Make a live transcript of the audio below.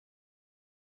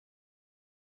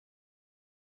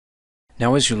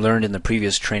Now, as you learned in the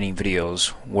previous training videos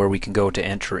where we can go to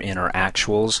enter in our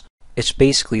actuals, it's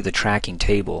basically the tracking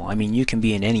table. I mean, you can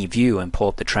be in any view and pull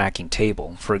up the tracking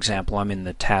table. For example, I'm in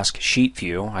the task sheet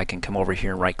view. I can come over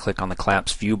here and right click on the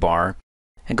collapsed view bar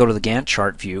and go to the Gantt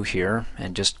chart view here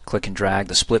and just click and drag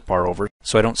the split bar over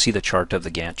so I don't see the chart of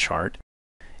the Gantt chart.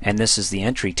 And this is the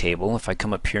entry table. If I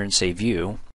come up here and say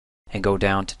view and go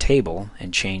down to table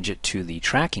and change it to the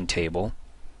tracking table,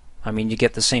 I mean, you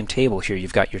get the same table here.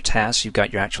 You've got your tasks, you've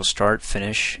got your actual start,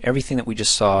 finish, everything that we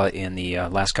just saw in the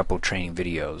last couple of training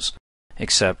videos.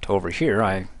 Except over here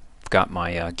I've got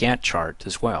my Gantt chart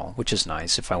as well, which is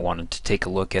nice if I wanted to take a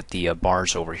look at the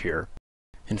bars over here.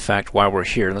 In fact, while we're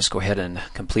here, let's go ahead and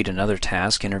complete another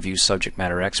task, interview subject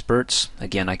matter experts.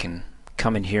 Again, I can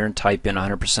come in here and type in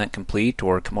 100% complete,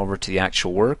 or come over to the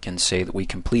actual work and say that we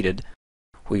completed.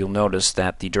 Well, you'll notice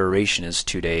that the duration is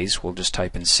 2 days. We'll just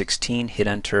type in 16, hit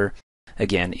enter.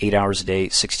 Again, 8 hours a day,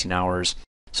 16 hours.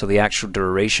 So the actual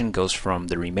duration goes from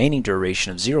the remaining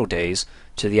duration of 0 days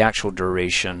to the actual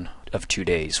duration of 2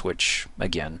 days, which,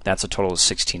 again, that's a total of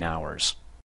 16 hours.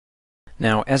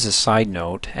 Now, as a side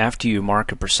note, after you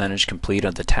mark a percentage complete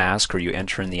of the task or you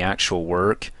enter in the actual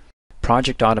work,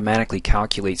 Project automatically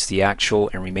calculates the actual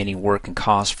and remaining work and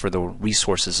cost for the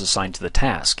resources assigned to the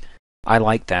task. I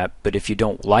like that, but if you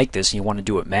don't like this and you want to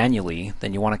do it manually,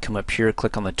 then you want to come up here,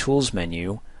 click on the Tools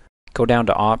menu, go down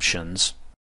to Options,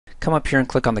 come up here and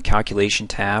click on the Calculation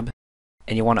tab,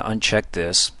 and you want to uncheck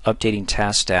this, Updating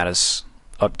Task Status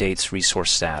updates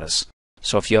resource status.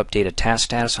 So if you update a task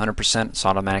status 100%, it's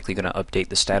automatically going to update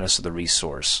the status of the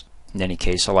resource. In any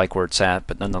case, I like where it's at,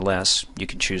 but nonetheless, you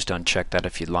can choose to uncheck that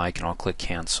if you'd like, and I'll click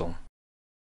Cancel.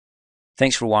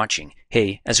 Thanks for watching.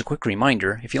 Hey, as a quick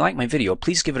reminder, if you like my video,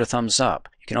 please give it a thumbs up.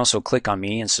 You can also click on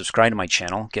me and subscribe to my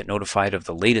channel, get notified of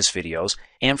the latest videos,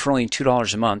 and for only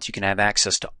 $2 a month, you can have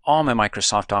access to all my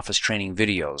Microsoft Office training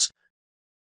videos.